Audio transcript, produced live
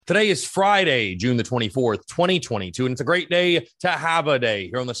Today is Friday, June the 24th, 2022, and it's a great day to have a day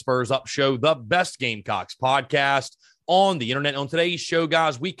here on the Spurs Up Show, the best Gamecocks podcast on the internet. On today's show,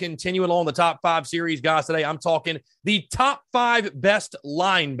 guys, we continue along the top five series, guys. Today, I'm talking the top five best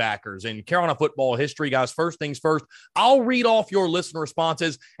linebackers in Carolina football history, guys. First things first, I'll read off your listener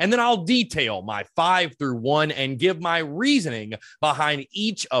responses, and then I'll detail my 5 through 1 and give my reasoning behind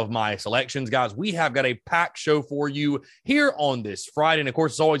each of my selections, guys. We have got a packed show for you here on this Friday, and of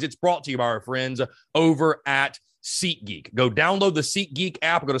course, as always, it's brought to you by our friends over at SeatGeek. Go download the SeatGeek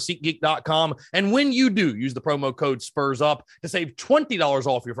app, go to SeatGeek.com, and when you do, use the promo code SPURSUP to save $20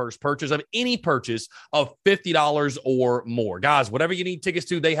 off your first purchase of any purchase of $50 or more. Guys, whatever you need tickets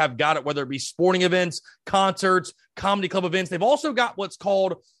to, they have got it, whether it be sporting events, concerts, comedy club events. They've also got what's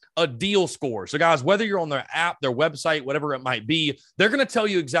called a deal score. So guys, whether you're on their app, their website, whatever it might be, they're going to tell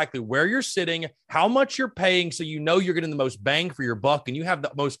you exactly where you're sitting, how much you're paying, so you know you're getting the most bang for your buck, and you have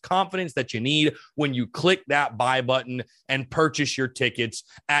the most confidence that you need when you click that buy button and purchase your tickets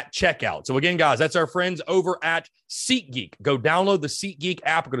at checkout. So again, guys, that's our friends over at SeatGeek. Go download the SeatGeek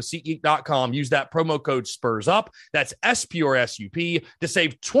app, go to SeatGeek.com, use that promo code SPURSUP, that's SPURSUP, to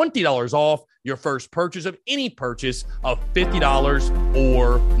save $20 off your first purchase of any purchase of $50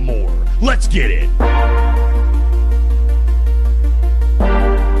 or more. Let's get it.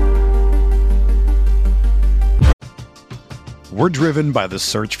 We're driven by the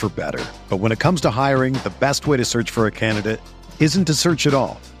search for better. But when it comes to hiring, the best way to search for a candidate isn't to search at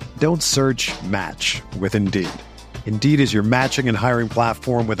all. Don't search, match with Indeed. Indeed is your matching and hiring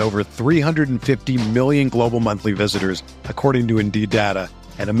platform with over 350 million global monthly visitors, according to Indeed data,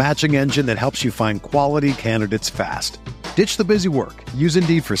 and a matching engine that helps you find quality candidates fast. Ditch the busy work. Use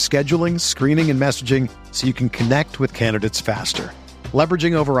Indeed for scheduling, screening, and messaging so you can connect with candidates faster.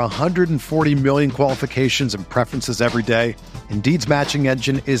 Leveraging over 140 million qualifications and preferences every day, Indeed's matching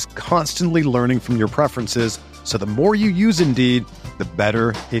engine is constantly learning from your preferences, so the more you use Indeed, the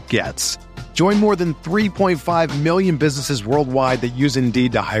better it gets. Join more than 3.5 million businesses worldwide that use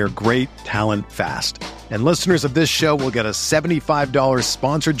Indeed to hire great talent fast. And listeners of this show will get a $75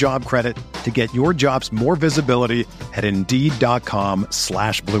 sponsored job credit to get your jobs more visibility at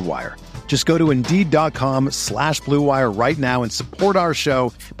Indeed.com/Blue Wire. Just go to Indeed.com/Blue Wire right now and support our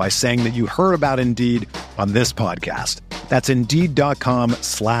show by saying that you heard about Indeed on this podcast. That's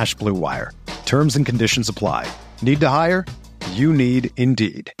Indeed.com/Blue Wire. Terms and conditions apply. Need to hire? You need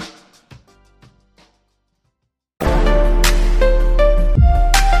Indeed.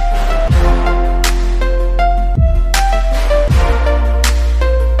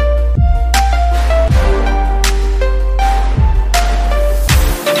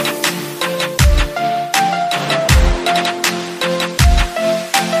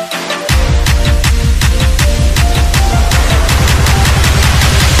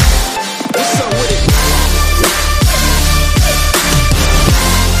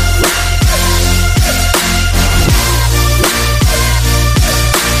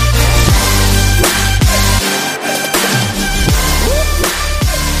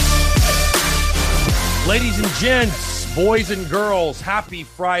 Ladies and gents, boys and girls, happy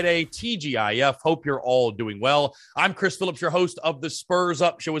Friday, TGIF. Hope you're all doing well. I'm Chris Phillips, your host of the Spurs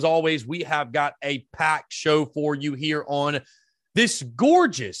Up Show. As always, we have got a packed show for you here on this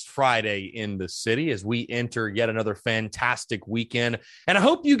gorgeous Friday in the city as we enter yet another fantastic weekend. And I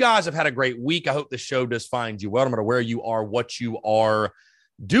hope you guys have had a great week. I hope the show does find you well, no matter where you are, what you are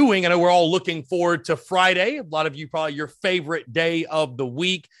doing. I know we're all looking forward to Friday. A lot of you probably your favorite day of the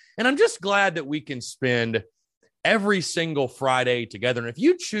week. And I'm just glad that we can spend every single Friday together. And if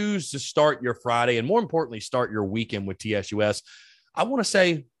you choose to start your Friday and more importantly, start your weekend with TSUS, I want to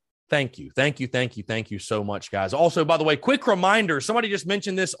say thank you. Thank you. Thank you. Thank you so much, guys. Also, by the way, quick reminder, somebody just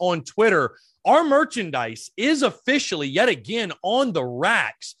mentioned this on Twitter. Our merchandise is officially yet again on the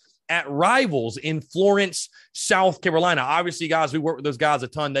racks at Rivals in Florence, South Carolina. Obviously, guys, we work with those guys a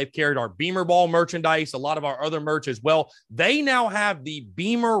ton. They've carried our Beamer Ball merchandise, a lot of our other merch as well. They now have the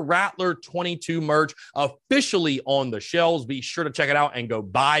Beamer Rattler 22 merch officially on the shelves. Be sure to check it out and go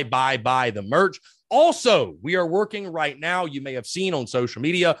buy the merch. Also, we are working right now. You may have seen on social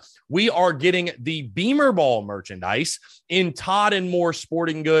media, we are getting the Beamer Ball merchandise in Todd and More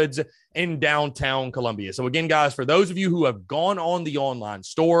Sporting Goods in downtown Columbia. So again, guys, for those of you who have gone on the online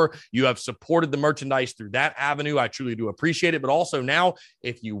store, you have supported the merchandise through that avenue. I truly do appreciate it. But also now,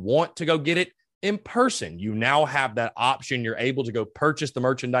 if you want to go get it in person, you now have that option. You're able to go purchase the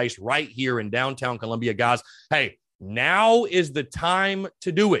merchandise right here in downtown Columbia, guys. Hey, now is the time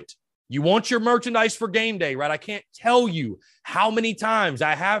to do it. You want your merchandise for game day, right? I can't tell you how many times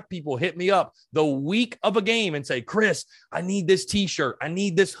I have people hit me up the week of a game and say, Chris, I need this t-shirt. I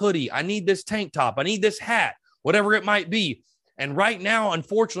need this hoodie. I need this tank top. I need this hat, whatever it might be. And right now,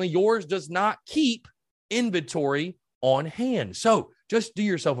 unfortunately, yours does not keep inventory on hand. So just do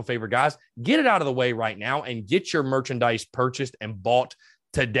yourself a favor, guys. Get it out of the way right now and get your merchandise purchased and bought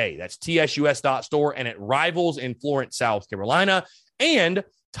today. That's tsus.store and at Rivals in Florence, South Carolina, and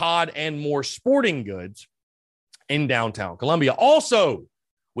Todd and More Sporting Goods in downtown Columbia. Also,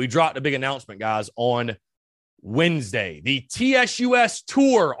 we dropped a big announcement, guys, on Wednesday. The TSUS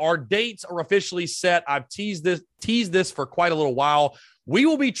tour, our dates are officially set. I've teased this for quite a little while. We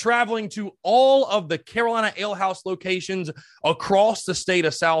will be traveling to all of the Carolina Ale House locations across the state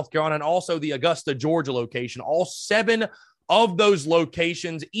of South Carolina and also the Augusta, Georgia location, all 7 of those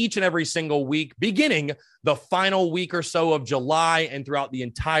locations each and every single week, beginning the final week or so of July and throughout the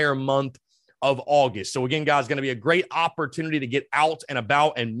entire month of August. So again, guys, going to be a great opportunity to get out and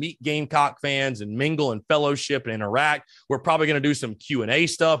about and meet Gamecock fans and mingle and fellowship and interact. We're probably going to do some Q&A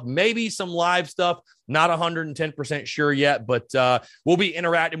stuff, maybe some live stuff. Not 110% sure yet, but we'll be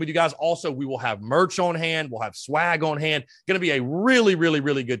interacting with you guys. Also, we will have merch on hand. We'll have swag on hand. Going to be a really, really,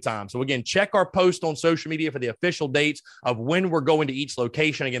 really good time. So again, check our post on social media for the official dates of when we're going to each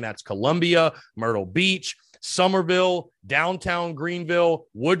location. Again, that's Columbia, Myrtle Beach, Somerville, downtown Greenville,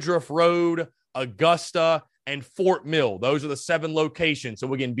 Woodruff Road, Augusta, and Fort Mill. Those are the 7 locations.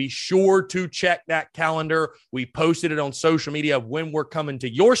 So again, be sure to check that calendar. We posted it on social media of when we're coming to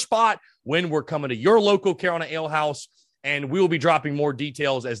your spot, when we're coming to your local Carolina Ale House, and we will be dropping more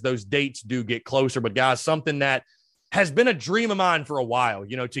details as those dates do get closer. But guys, something that has been a dream of mine for a while,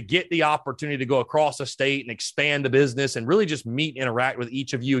 to get the opportunity to go across the state and expand the business and really just meet, interact with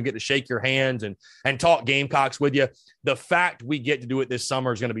each of you and get to shake your hands and talk Gamecocks with you. The fact we get to do it this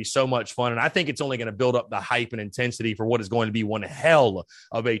summer is going to be so much fun. And I think it's only going to build up the hype and intensity for what is going to be one hell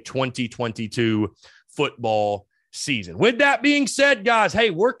of a 2022 football season. With that being said, guys, hey,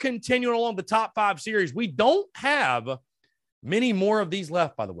 we're continuing along the top 5 series. We don't have many more of these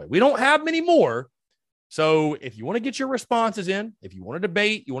left, by the way. We don't have many more. So if you want to get your responses in, if you want to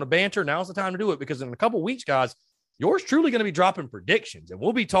debate, you want to banter, now's the time to do it, because in a couple of weeks, guys, yours truly going to be dropping predictions, and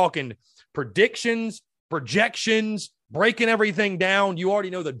we'll be talking predictions, projections, breaking everything down. You already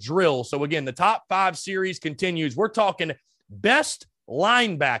know the drill. So again, the top 5 series continues. We're talking best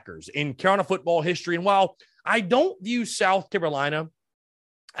linebackers in Carolina football history. And while I don't view South Carolina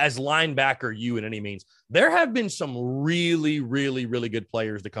as linebacker you in any means, there have been some really, really, really good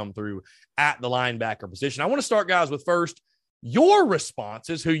players to come through at the linebacker position. I want to start, guys, with first your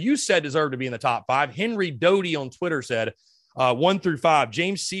responses, who you said deserve to be in the top 5. Henry Doty on Twitter said 1 through 5,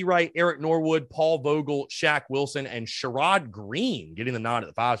 James Seawright, Eric Norwood, Paul Vogel, Shaq Wilson, and Sherrod Green getting the nod at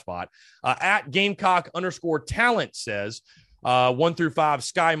the 5 spot. At Gamecock_talent says 1 through 5,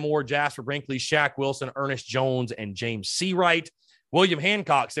 Sky Moore, Jasper Brinkley, Shaq Wilson, Ernest Jones, and James Seawright. William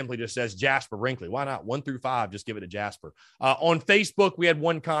Hancock simply just says Jasper Brinkley. Why not? 1 through 5, just give it to Jasper. On Facebook, we had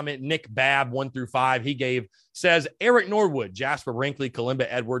one comment, Nick Babb, 1 through 5. He says Eric Norwood, Jasper Brinkley, Kalimba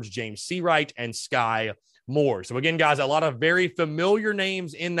Edwards, James Seawright, and Sky Moore. So again, guys, a lot of very familiar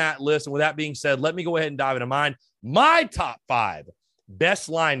names in that list. And with that being said, let me go ahead and dive into mine. My top 5 best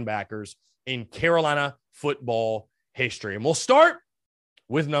linebackers in Carolina football history. And we'll start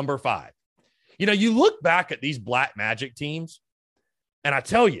with number 5. You look back at these Black Magic teams, and I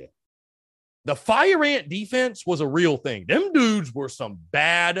tell you, the Fire Ant defense was a real thing. Them dudes were some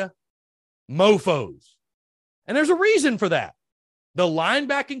bad mofos. And there's a reason for that. The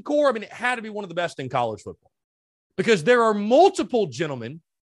linebacking core, it had to be one of the best in college football, because there are multiple gentlemen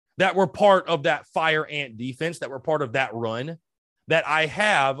that were part of that Fire Ant defense, that were part of that run, that I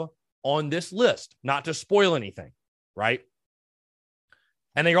have on this list, not to spoil anything, right?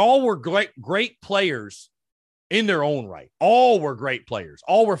 And they all were great players in their own right. All were great players.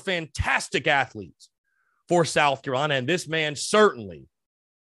 All were fantastic athletes for South Carolina, and this man certainly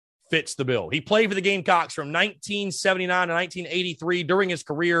fits the bill. He played for the Gamecocks from 1979 to 1983. During his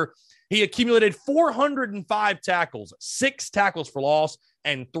career, he accumulated 405 tackles, 6 tackles for loss,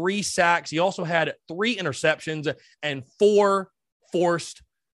 and 3 sacks. He also had 3 interceptions and 4 forced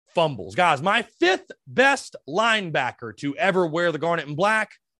fumbles. Guys, my 5th best linebacker to ever wear the garnet and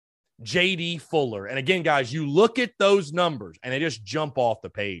black, J.D. Fuller. And again, guys, you look at those numbers and they just jump off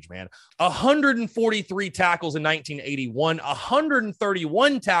the page, man. 143 tackles in 1981,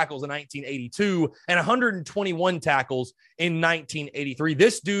 131 tackles in 1982, and 121 tackles in 1983.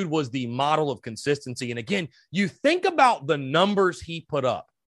 This dude was the model of consistency. And again, you think about the numbers he put up,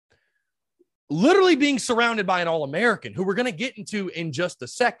 literally being surrounded by an All-American, who we're going to get into in just a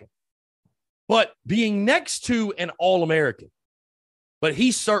second. but being next to an All-American. But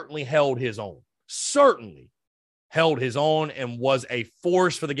he certainly held his own, and was a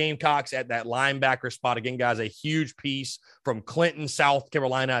force for the Gamecocks at that linebacker spot. Again, guys, a huge piece from Clinton, South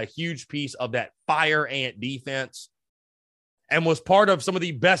Carolina, a huge piece of that fire ant defense, and was part of some of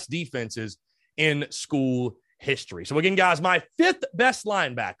the best defenses in school history. So again, guys, my fifth best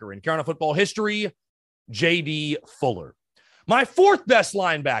linebacker in Carolina football history, J.D. Fuller. My fourth best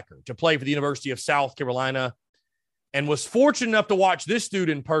linebacker to play for the University of South Carolina, and was fortunate enough to watch this dude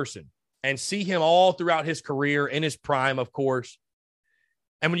in person and see him all throughout his career, in his prime, of course.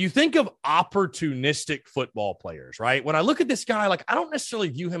 And when you think of opportunistic football players, right? When I look at this guy, like, I don't necessarily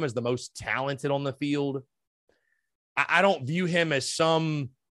view him as the most talented on the field. I don't view him as some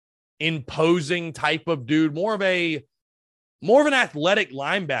imposing type of dude, more of an athletic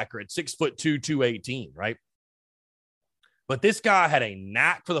linebacker at 6'2", 218, right? But this guy had a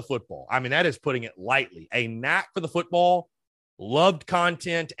knack for the football. I mean, that is putting it lightly. A knack for the football, loved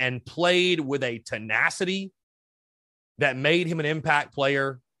content, and played with a tenacity that made him an impact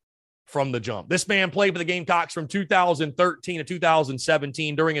player from the jump. This man played for the Gamecocks from 2013 to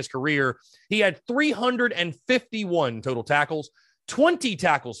 2017. During his career, he had 351 total tackles, 20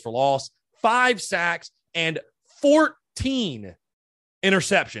 tackles for loss, 5 sacks, and 14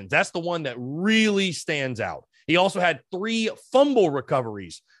 interceptions. That's the one that really stands out. He also had 3 fumble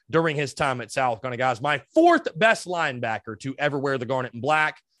recoveries during his time at South Carolina. Guys, my fourth best linebacker to ever wear the garnet and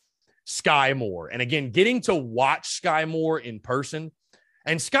black, Sky Moore. And again, getting to watch Sky Moore in person,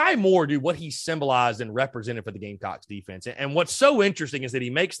 and Sky Moore, dude, what he symbolized and represented for the Gamecocks defense. And what's so interesting is that he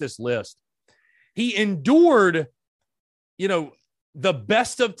makes this list. He endured, the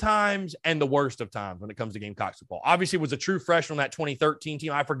best of times and the worst of times when it comes to Gamecocks football. Obviously, was a true freshman on that 2013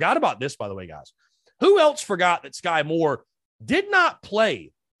 team. I forgot about this, by the way, guys. Who else forgot that Sky Moore did not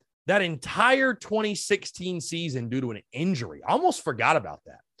play that entire 2016 season due to an injury? I almost forgot about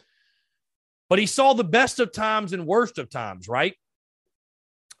that. But he saw the best of times and worst of times, right?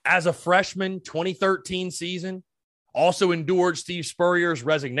 As a freshman, 2013 season, also endured Steve Spurrier's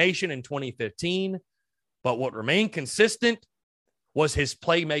resignation in 2015. But what remained consistent was his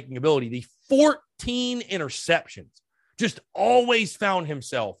playmaking ability. The 14 interceptions, just always found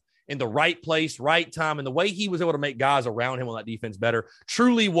himself in the right place, right time, and the way he was able to make guys around him on that defense better,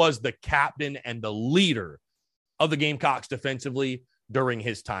 truly was the captain and the leader of the Gamecocks defensively during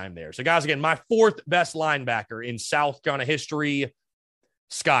his time there. So, guys, again, my fourth best linebacker in South Carolina history,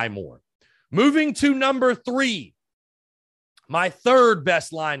 Sky Moore. Moving to number 3, my third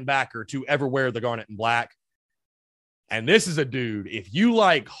best linebacker to ever wear the garnet and black. And this is a dude, if you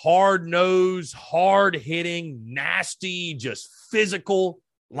like hard-nosed, hard-hitting, nasty, just physical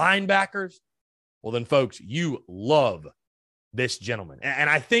linebackers, well then, folks, you love this gentleman. And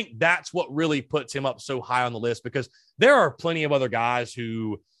I think that's what really puts him up so high on the list, because there are plenty of other guys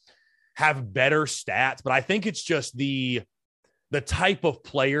who have better stats, but I think it's just the type of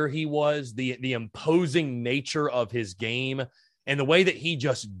player he was, the imposing nature of his game, and the way that he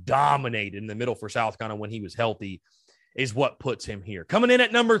just dominated in the middle for South Carolina when he was healthy is what puts him here. Coming in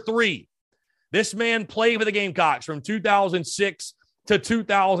at number 3, this man played for the Gamecocks from 2006 to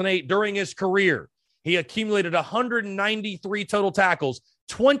 2008. During his career, he accumulated 193 total tackles,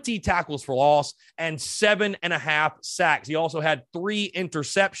 20 tackles for loss, and 7.5 sacks. He also had 3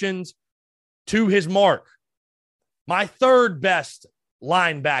 interceptions to his mark. My third best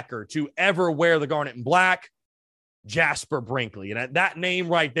linebacker to ever wear the garnet and black, Jasper Brinkley. And that name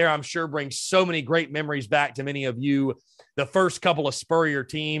right there, I'm sure, brings so many great memories back to many of you, the first couple of Spurrier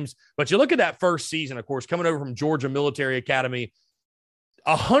teams. But you look at that first season, of course, coming over from Georgia Military Academy,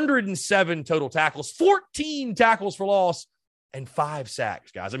 107 total tackles, 14 tackles for loss, and 5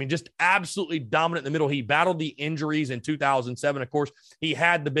 sacks, guys. I mean, just absolutely dominant in the middle. He battled the injuries in 2007. Of course, he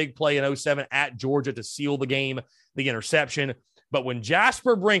had the big play in 2007 at Georgia to seal the game, the interception. But when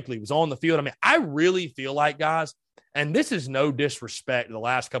Jasper Brinkley was on the field, I mean, I really feel like, guys, and this is no disrespect to the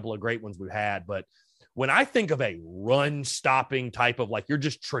last couple of great ones we've had, but when I think of a run-stopping type of, like, you're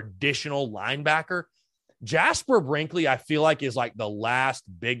just traditional linebacker, Jasper Brinkley, I feel like, is like the last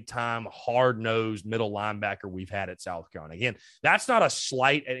big-time, hard-nosed middle linebacker we've had at South Carolina. Again, that's not a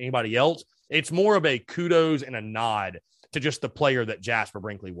slight at anybody else. It's more of a kudos and a nod to just the player that Jasper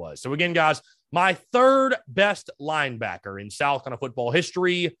Brinkley was. So again, guys, my third best linebacker in South Carolina football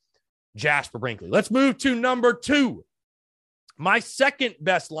history, Jasper Brinkley. Let's move to number 2. My second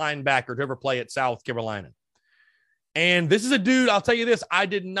best linebacker to ever play at South Carolina. And this is a dude, I'll tell you this, I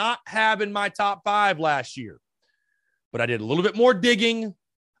did not have in my top 5 last year. But I did a little bit more digging.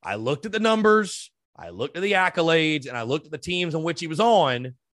 I looked at the numbers. I looked at the accolades. And I looked at the teams on which he was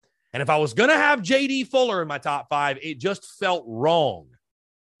on. And if I was going to have J.D. Fuller in my top 5, it just felt wrong.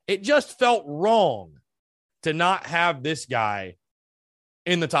 It just felt wrong to not have this guy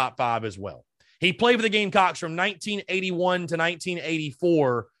in the top 5 as well. He played for the Gamecocks from 1981 to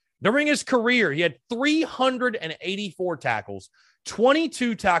 1984. During his career, he had 384 tackles,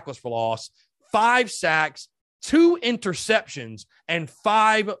 22 tackles for loss, 5 sacks, 2 interceptions, and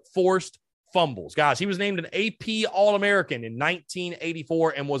 5 forced fumbles. Guys, he was named an AP All-American in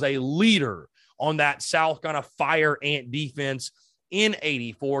 1984 and was a leader on that South kind of fire ant defense in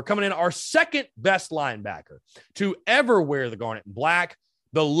 84. Coming in, our second best linebacker to ever wear the garnet and black,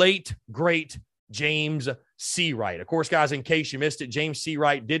 the late, great James Seawright. Of course, guys, in case you missed it, James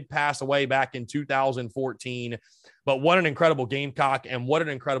Seawright did pass away back in 2014, but what an incredible Gamecock and what an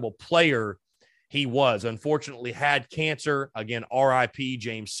incredible player he was. Unfortunately, had cancer. Again, RIP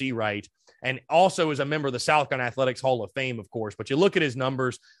James Seawright. And also is a member of the South Carolina Athletics Hall of Fame, of course. But you look at his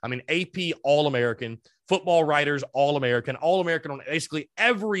numbers. I mean, AP All-American, Football Writers All-American on basically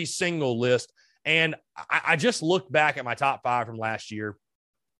every single list. And I just looked back at my top 5 from last year,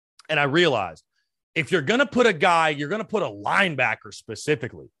 and I realized if you're going to put a guy, you're going to put a linebacker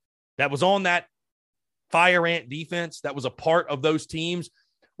specifically that was on that fire ant defense, that was a part of those teams.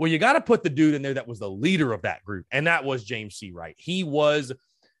 Well, you got to put the dude in there that was the leader of that group, and that was James Seawright. He was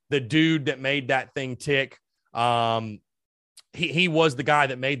the dude that made that thing tick. He was the guy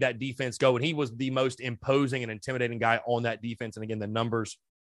that made that defense go, and he was the most imposing and intimidating guy on that defense. And again, the numbers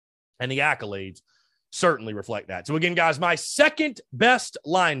and the accolades certainly reflect that. So again, guys, my second best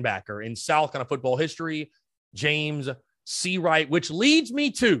linebacker in South Carolina football history, James Seawright, which leads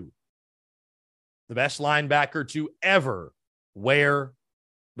me to the best linebacker to ever wear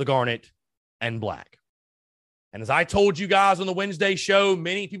the garnet and black. And as I told you guys on the Wednesday show,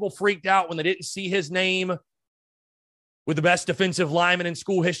 many people freaked out when they didn't see his name with the best defensive lineman in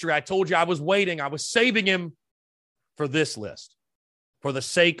school history. I told you I was waiting. I was saving him for this list, for the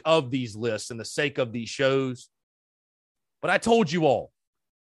sake of these lists and the sake of these shows. But I told you all,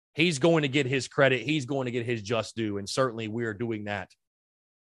 he's going to get his credit. He's going to get his just due. And certainly we are doing that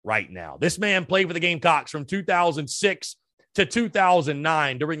right now. This man played for the Gamecocks from 2006 to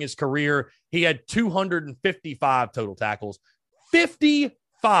 2009. During his career, he had 255 total tackles,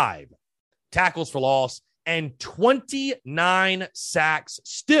 55 tackles for loss, and 29 sacks,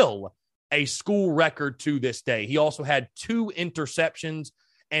 still a school record to this day. He also had 2 interceptions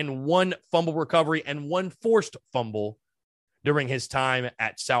and 1 fumble recovery and 1 forced fumble during his time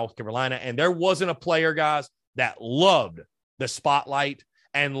at South Carolina. And there wasn't a player, guys, that loved the spotlight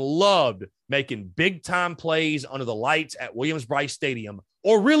and loved making big-time plays under the lights at Williams-Brice Stadium,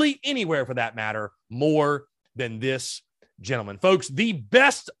 or really anywhere for that matter, more than this gentleman. Folks, the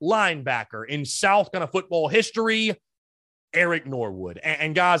best linebacker in South Carolina football history, Eric Norwood.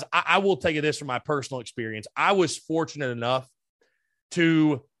 And guys, I will tell you this from my personal experience. I was fortunate enough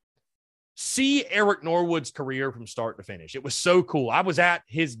to see Eric Norwood's career from start to finish. It was so cool. I was at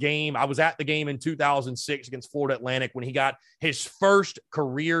his game. I was at the game in 2006 against Florida Atlantic when he got his first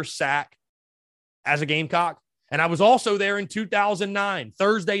career sack as a Gamecock. And I was also there in 2009,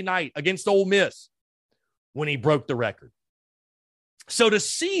 Thursday night against Ole Miss when he broke the record. So to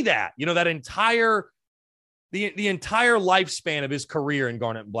see that, you know, that entire the entire lifespan of his career in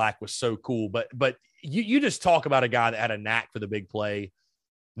Garnet and Black was so cool. But you just talk about a guy that had a knack for the big play,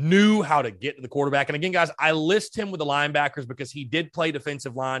 knew how to get to the quarterback. And again, guys, I list him with the linebackers because he did play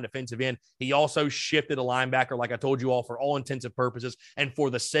defensive line, defensive end. He also shifted a linebacker, like I told you all, for all intensive purposes. And for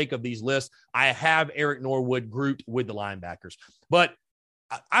the sake of these lists, I have Eric Norwood grouped with the linebackers. But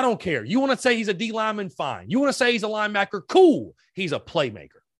I don't care. You want to say he's a D lineman? Fine. You want to say he's a linebacker? Cool. He's a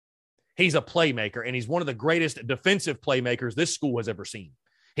playmaker. He's a playmaker, and he's one of the greatest defensive playmakers this school has ever seen.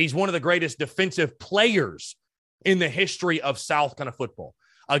 He's one of the greatest defensive players in the history of South Carolina football.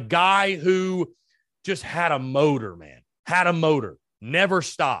 A guy who just had a motor, man. Had a motor. Never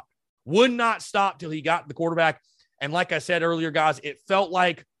stopped. Would not stop till he got the quarterback. And like I said earlier, guys, it felt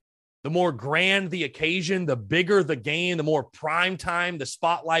like the more grand the occasion, the bigger the game, the more prime time the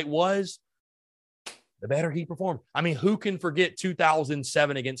spotlight was, the better he performed. I mean, who can forget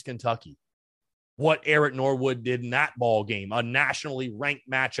 2007 against Kentucky? What Eric Norwood did in that ball game, a nationally ranked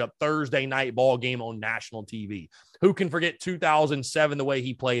matchup, Thursday night ball game on national TV. Who can forget 2007, the way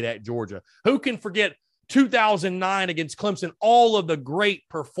he played at Georgia? Who can forget 2009 against Clemson, all of the great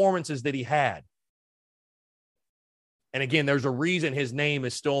performances that he had? And again, there's a reason his name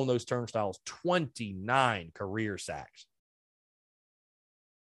is still on those turnstiles. 29 career sacks.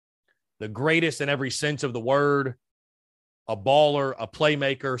 The greatest in every sense of the word. A baller, a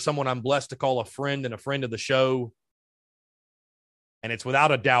playmaker, someone I'm blessed to call a friend and a friend of the show. And it's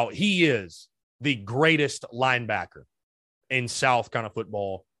without a doubt, he is the greatest linebacker in South Carolina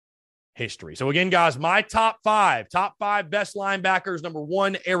football history. So again, guys, my top five best linebackers. Number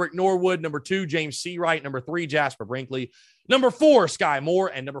 1, Eric Norwood. Number 2, James Seawright. Number 3, Jasper Brinkley. Number 4, Sky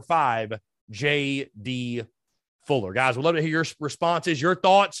Moore. And number 5, J.D. Fuller. Guys, we'd love to hear your responses, your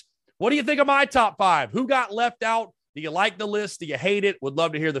thoughts. What do you think of my top 5? Who got left out? Do you like the list? Do you hate it? Would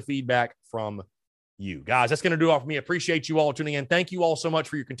love to hear the feedback from you. Guys, that's going to do it all for me. Appreciate you all tuning in. Thank you all so much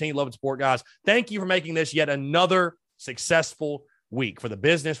for your continued love and support, guys. Thank you for making this yet another successful week for the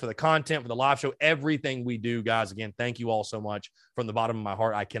business, for the content, for the live show, everything we do, guys. Again, thank you all so much from the bottom of my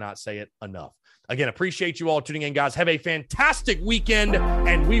heart. I cannot say it enough. Again, appreciate you all tuning in, guys. Have a fantastic weekend,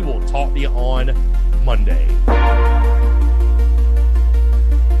 and we will talk to you on Monday.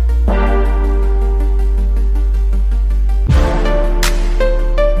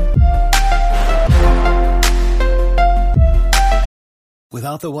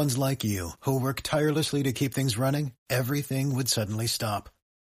 Without the ones like you, who work tirelessly to keep things running, everything would suddenly stop.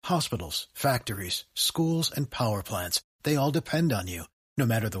 Hospitals, factories, schools, and power plants, they all depend on you. No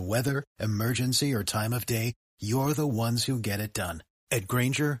matter the weather, emergency, or time of day, you're the ones who get it done. At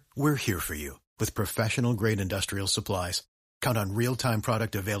Grainger, we're here for you with professional-grade industrial supplies. Count on real-time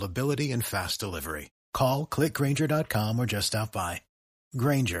product availability and fast delivery. Call, click Grainger.com, or just stop by.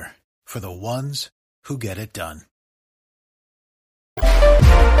 Grainger, for the ones who get it done.